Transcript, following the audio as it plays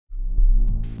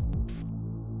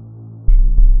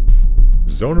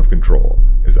Zone of Control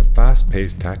is a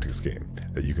fast-paced tactics game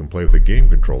that you can play with a game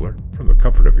controller from the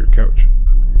comfort of your couch.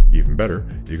 Even better,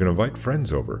 you can invite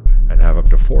friends over and have up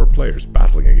to 4 players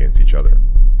battling against each other.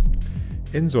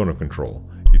 In Zone of Control,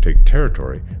 you take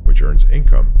territory which earns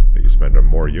income that you spend on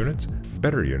more units,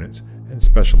 better units, and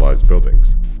specialized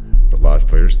buildings. The last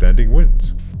player standing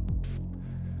wins.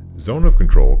 Zone of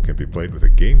Control can be played with a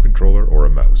game controller or a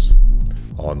mouse.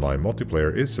 Online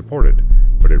multiplayer is supported,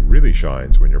 but it really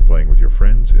shines when you're playing with your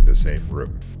friends in the same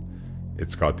room.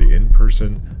 It's got the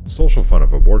in-person, social fun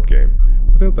of a board game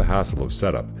without the hassle of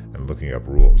setup and looking up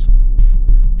rules.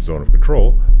 Zone of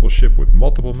Control will ship with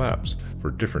multiple maps for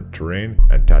different terrain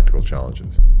and tactical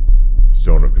challenges.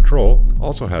 Zone of Control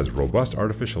also has robust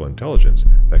artificial intelligence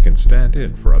that can stand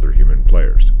in for other human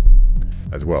players.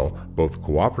 As well, both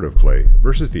cooperative play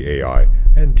versus the AI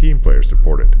and team players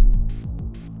support it.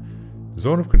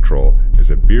 Zone of Control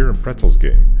is a beer and pretzels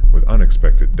game with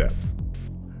unexpected depth.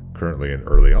 Currently in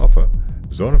early alpha,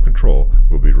 Zone of Control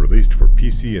will be released for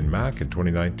PC and Mac in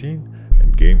 2019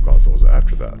 and game consoles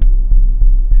after that.